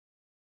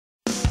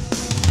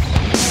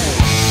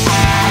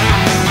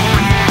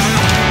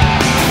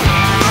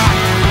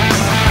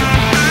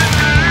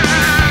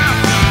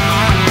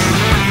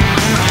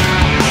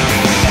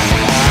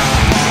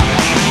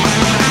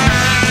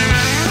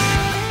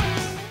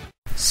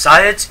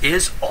Science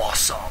is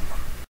awesome.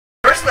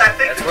 Personally, I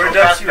think that's the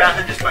towpath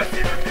passage is my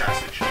favorite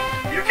passage.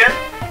 You can?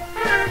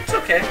 Yeah, it's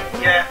okay.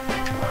 Yeah.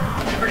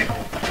 Pretty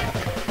cool.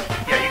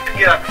 Yeah, you can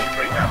get up if you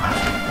break that last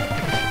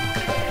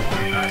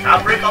one.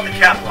 Now break all the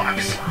cap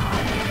blocks.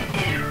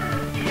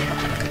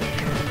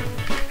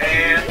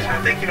 And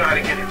I think you know how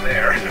to get in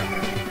there.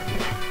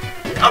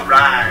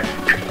 Alright.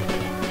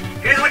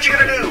 Here's what you're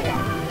gonna do.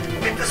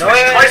 Hit the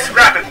switch twice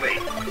rapidly.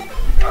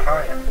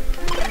 Uh-huh, yeah.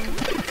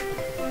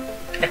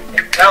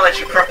 That'll let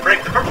you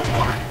break the purple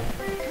block.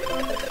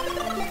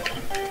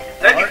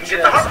 Then you can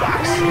get the hot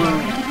box.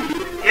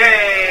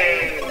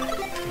 Yay!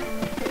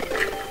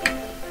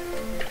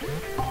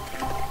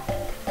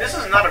 This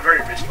is not a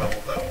very rich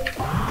level, though.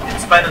 In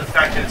spite of the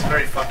fact that it's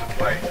very fun to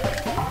play.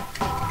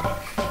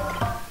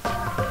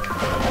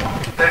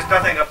 There's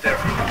nothing up there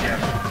for you to get.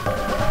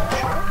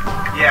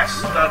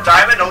 Yes, the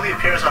diamond only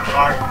appears on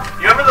hard.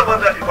 You remember the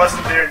one that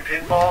wasn't there in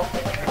pinball?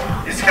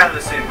 It's kind of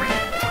the same reason.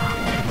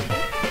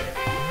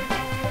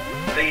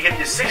 They can give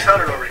you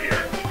 600 over here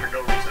for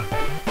no reason.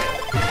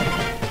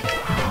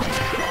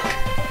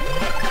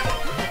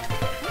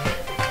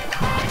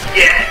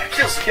 Yeah!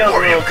 Kill some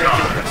Wario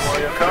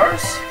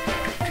cars.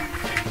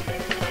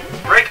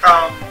 Break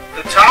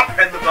the top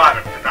and the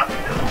bottom, but not the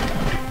middle.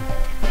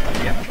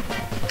 Yep.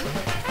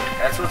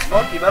 That's what's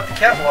funky about the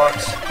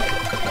catwalks.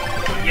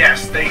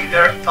 Yes,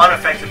 they're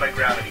unaffected by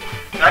gravity.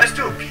 Now just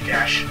do a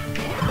B-dash.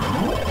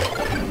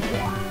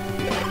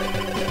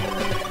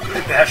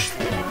 They bashed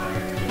the wall.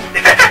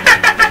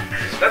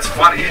 That's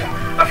funny.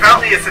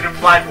 Apparently it's an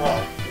implied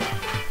wall.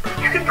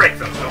 You can break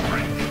those, don't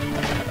worry.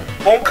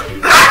 Bonk!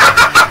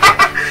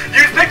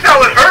 You'd think that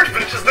would hurt,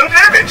 but it does no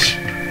damage!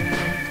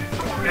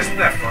 Isn't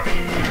that funny?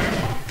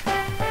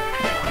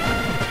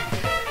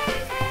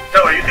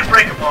 Don't worry, you can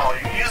break them all.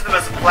 You can use them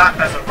as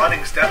a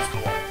running step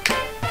stool.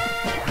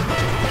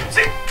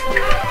 See?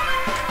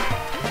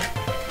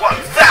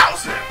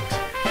 1,000!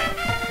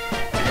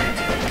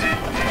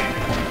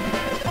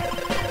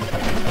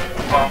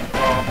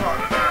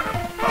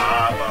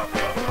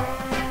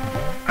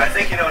 I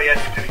think you know what you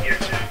have to do here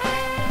too.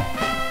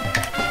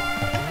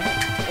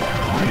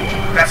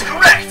 That's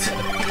correct!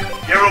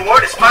 Your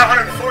reward is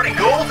 540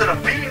 gold and a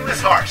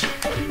meaningless heart.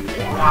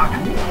 Walk,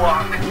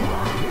 walk.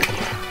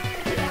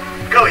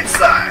 Go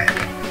inside.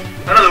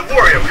 Another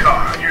Wario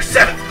car, your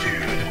 7th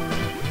dude.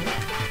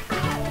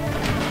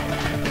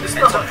 This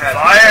doesn't have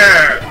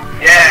fire!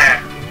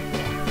 Yeah!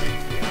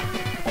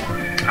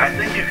 I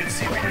think you can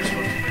see what you're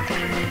supposed to do.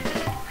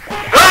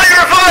 Ah,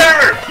 you're on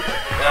fire!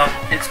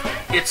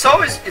 It's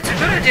a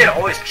good idea to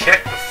always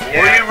check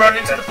before you run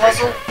into the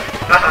puzzle,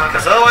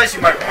 because otherwise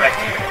you might wreck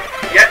it.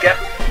 Yep.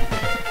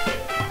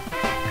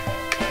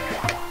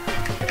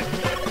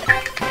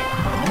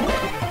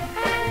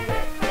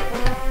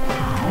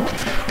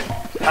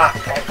 Ah,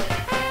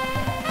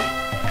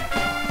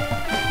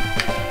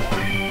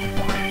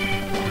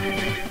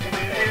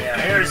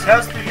 now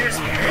this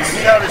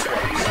is how this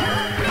works.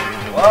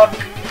 Go up,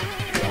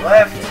 go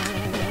left.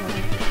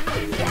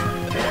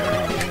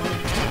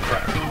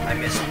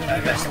 I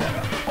messed that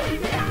up.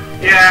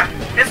 Yeah,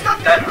 it's not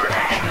that hard.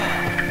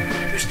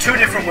 There's two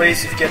different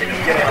ways of getting up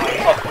when you're on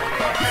fire.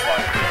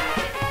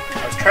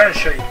 I was trying to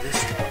show you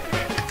this one.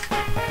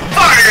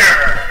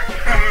 Fire!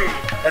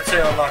 That's how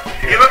you unlock the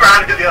You remember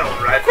how to do the other one,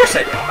 right? Of course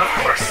I do. Of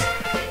course.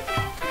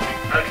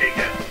 Okay,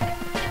 good.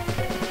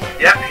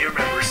 Yep, he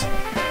remembers.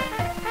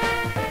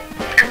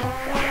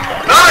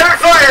 Ah, you're on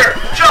fire!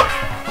 Jump!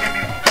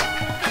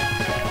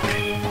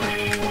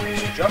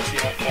 Jump so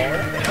you don't fall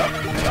in.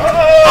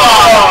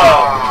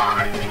 Oh!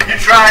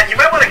 You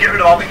might want to get rid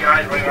of all the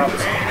guys running around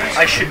this place.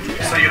 I should do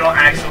that. So you don't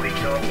accidentally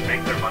kill them and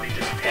make their money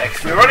disappear. Yeah,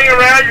 because you're running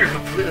around, you're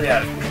completely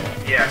out of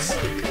control. Yes.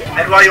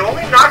 And while you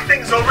only knock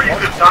things over, you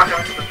could knock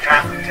onto the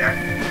path of death.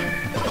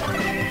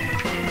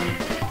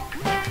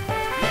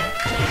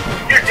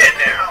 You're dead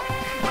now.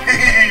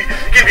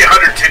 Give me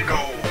 110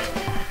 gold.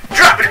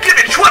 Drop it, give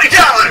me $20!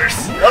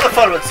 Another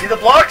fun one. See the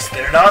blocks?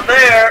 They're not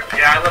there.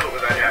 Yeah, I love it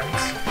when that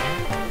happens.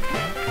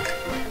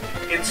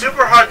 In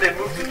Super Hard, they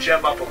moved the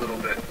gem up a little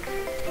bit.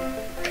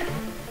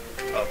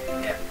 Oh,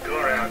 yeah. Go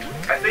around.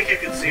 I think you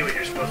can see what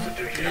you're supposed to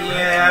do here.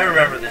 Yeah, I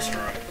remember this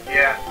room.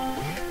 Yeah.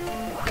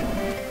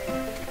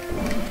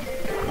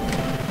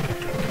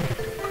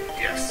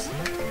 Yes.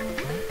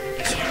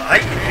 Is he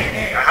right?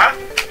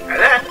 And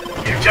then,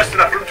 you have just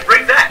enough room to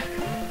break that.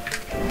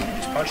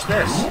 Just punch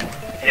this.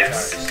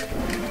 Yes.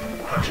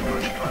 Punch it.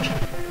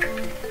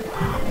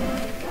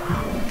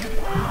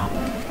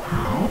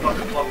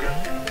 Plunker.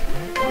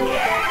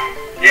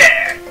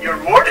 Yeah, your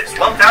reward is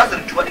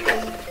 1,020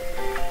 gold.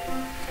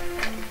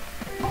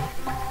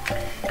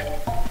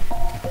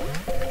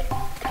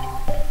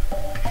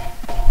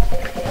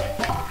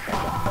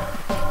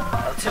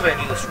 Let's see if I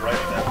do this right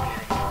without getting.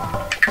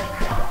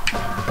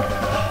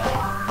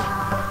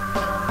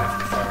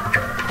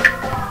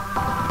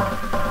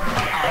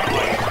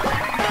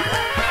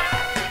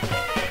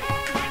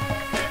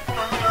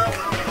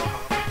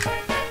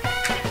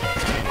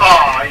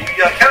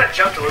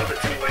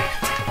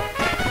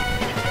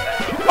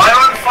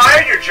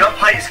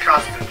 height is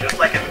constant, just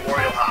like in the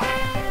Wario hop.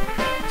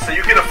 So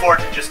you can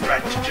afford to just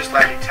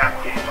lightly tap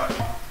the A button.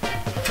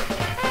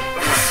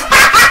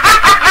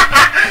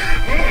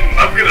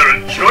 I'm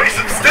gonna enjoy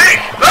some steak!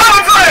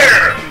 On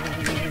fire!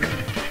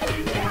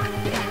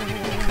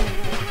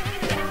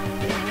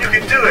 You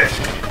can do it!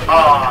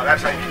 Aw,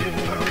 that's how you do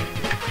it though.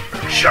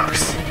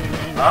 Shucks.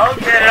 I'll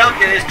get it.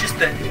 It's just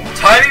that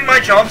timing my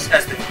jumps,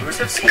 as the viewers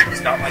have seen, is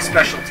not my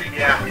specialty.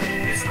 Yeah,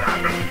 it's not.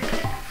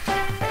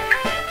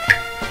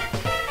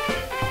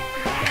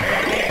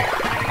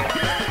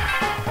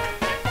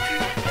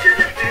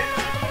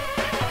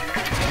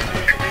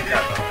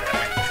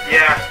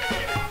 Yeah,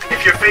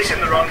 if you're facing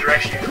the wrong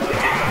direction, you can only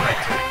take the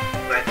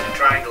right to that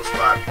triangle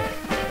spot.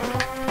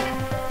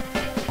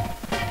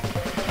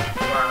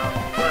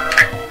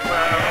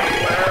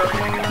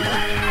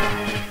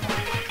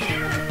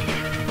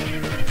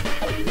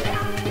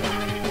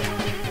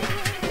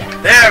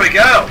 There we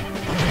go!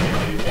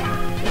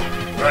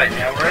 Right,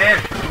 now we're in.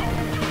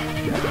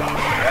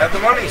 Grab the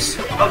monies.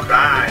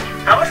 Alright.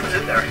 How much was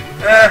in there?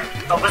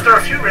 Oh, was there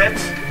a few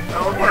reds?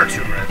 Oh, 1 or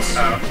 2 reds.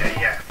 Oh, okay,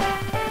 yeah.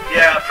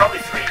 Yeah, probably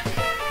 3.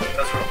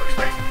 That's what I'm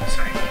expecting to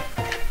say.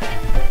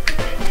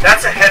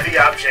 That's a heavy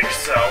object,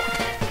 so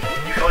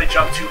you can only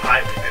jump too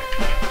high with it.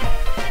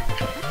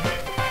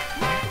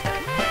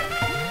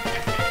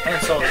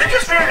 And so is it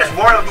just fair? Does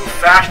Wario move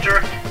faster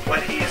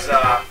when he's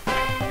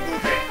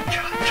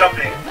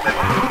jumping than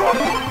when he's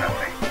walking with that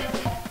thing?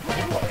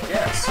 Well,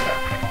 yes.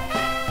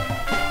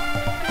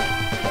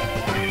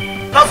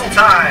 Puzzle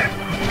time!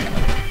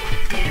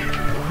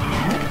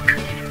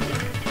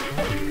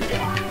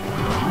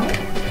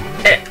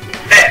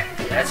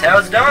 That's how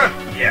it's done.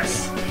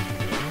 Yes.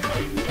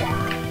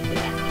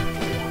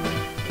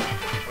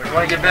 When you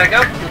want to get back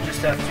up, you'll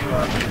just have to do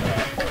that.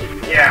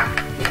 Yeah,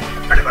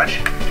 pretty much.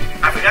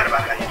 I forgot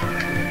about how you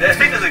do that. I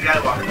think there's a guy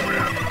walking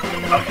around.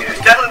 Okay, there's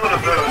definitely one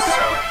of those,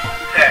 so...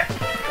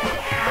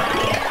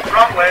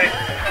 Wrong way.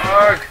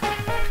 Arg.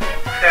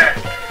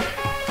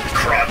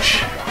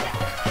 Crunch.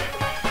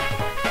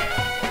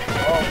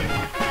 Oh.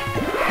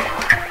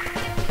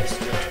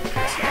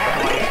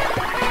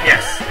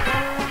 Yes.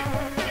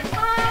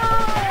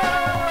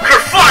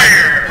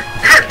 Fire!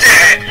 You're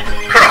dead!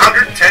 For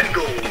 110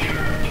 gold.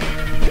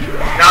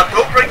 Now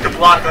don't break the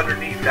block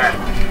underneath that,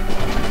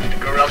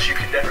 or else you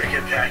can never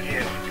get back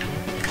in.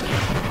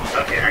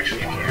 Okay,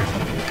 actually you can.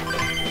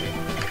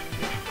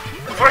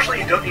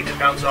 Unfortunately, you don't need to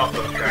bounce off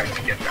those guys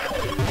to get that.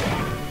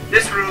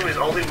 This room is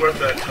only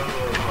worth a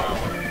total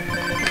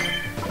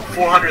of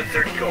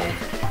 430 gold.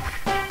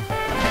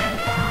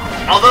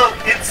 Although,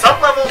 in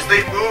some levels,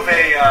 they move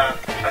a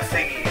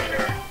thingy in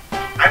there.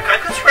 I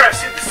could swear I've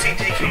seen the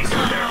CD case in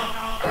there.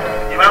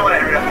 You might want to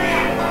hurry up.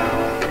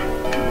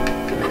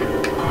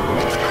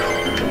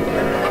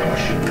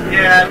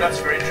 Yeah, that's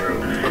very true.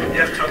 You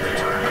have tons of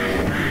time.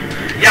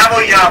 Yabo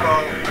yabo!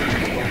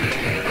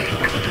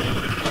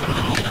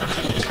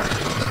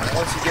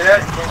 Once you get out,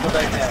 you can't go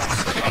back down.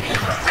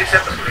 They just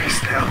have to brace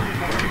now.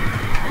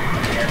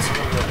 Yeah, it's a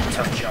little bit of a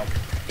tough jump.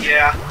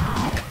 Yeah.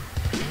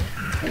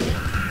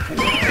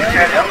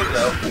 Yeah, down we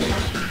go.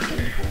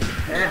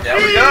 And down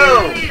we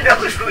go! That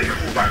looks really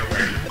cool, by the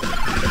way.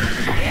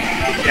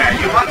 Yeah,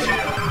 you want to.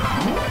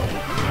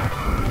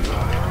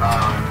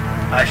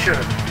 I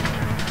should.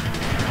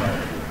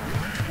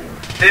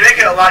 They make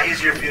it a lot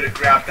easier for you to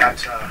grab that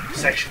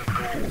section of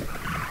gold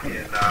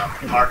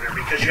in harder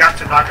because you have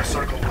to knock a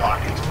circle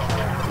block into the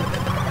hole.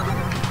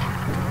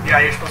 Yeah,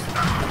 you're supposed to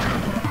knock it down.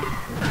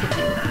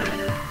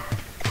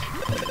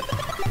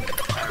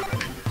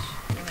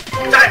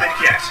 Diamond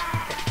get.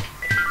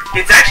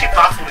 It's actually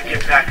possible to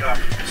get back up.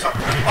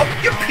 Something. Oh,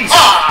 you piece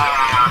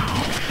Ah!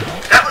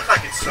 That looked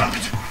like it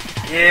sucked.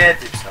 Yeah, it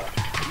did suck.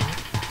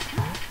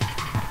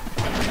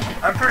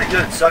 I'm pretty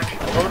good at sucking,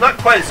 although not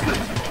quite as good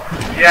as you are.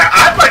 Yeah,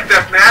 I'm like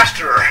the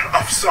master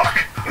of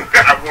suck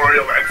at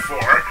Wario Land 4.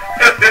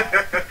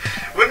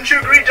 Wouldn't you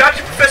agree,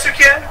 Dr. Professor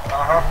Ken?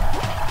 Uh-huh.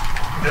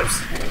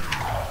 Oops.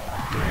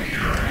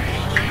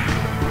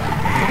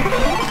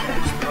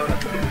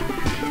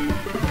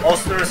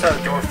 Also, notice how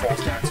the door falls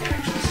down to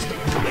actually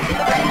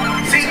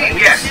CD,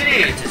 yes.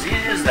 CD, it's as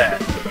easy as that.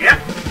 Yep.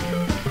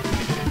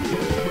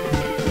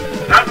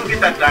 Now go get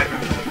that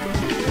diamond.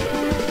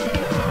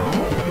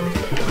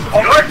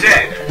 Oh, you're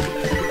dead.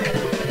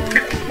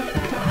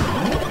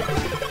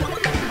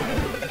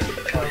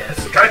 Oh, yes.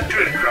 Try to do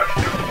it in crouch.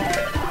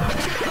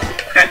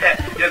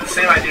 You have the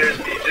same idea as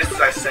me, just as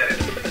I said it.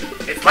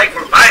 It's like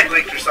we're mind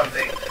linked or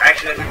something.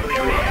 Actually, that'd be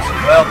really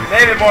crazy. Well,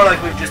 maybe more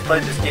like we've just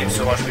played this game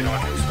so much we know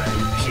what to expect.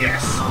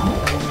 Yes.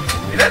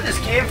 We've had this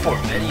game for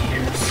many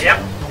years. Yep.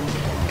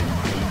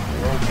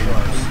 World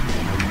pros.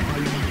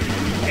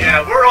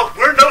 Yeah,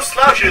 we're no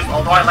slouches,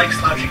 although I like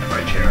slouching in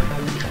my chair.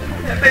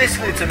 Yeah,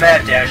 basically, it's a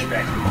mad dash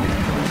back.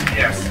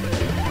 Yes.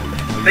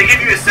 They give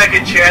you a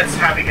second chance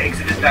having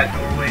exited that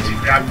doorway to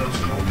grab those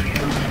gold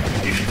pieces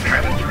if you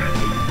haven't already.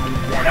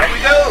 There we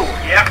go!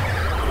 Yep.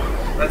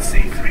 Let's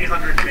see,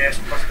 300 miss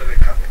plus another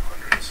couple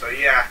hundred. So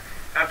yeah,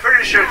 I'm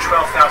pretty sure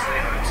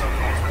 12,800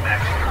 something is the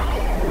max.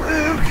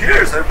 Who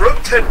cares? I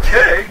broke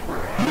 10K.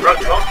 Broke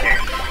 12K.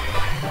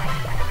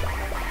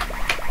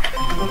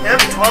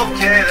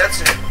 12K,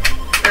 that's it.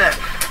 Eh,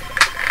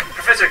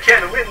 Professor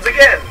Ken wins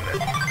again.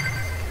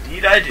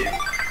 indeed I do.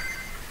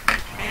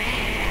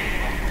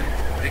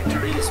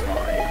 Victory is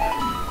mine.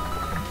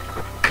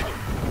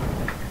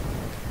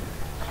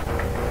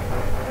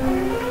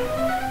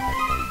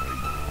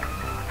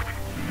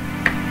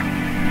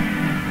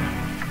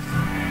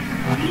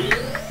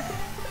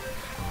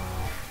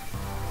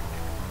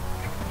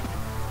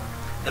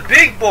 The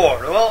big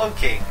board. Well,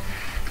 okay.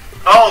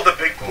 Oh, the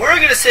big board. We're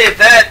gonna save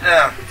that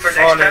For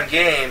fun next and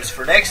games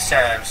for next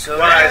time. So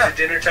Why, yeah. is it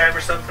dinner time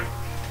or something?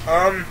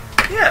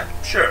 Yeah,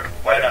 sure.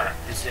 Why not?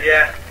 It's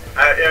Yeah.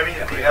 I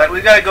mean,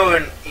 we gotta go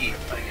and eat,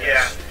 I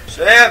guess. Yeah.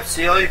 So yeah,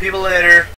 see all you people later.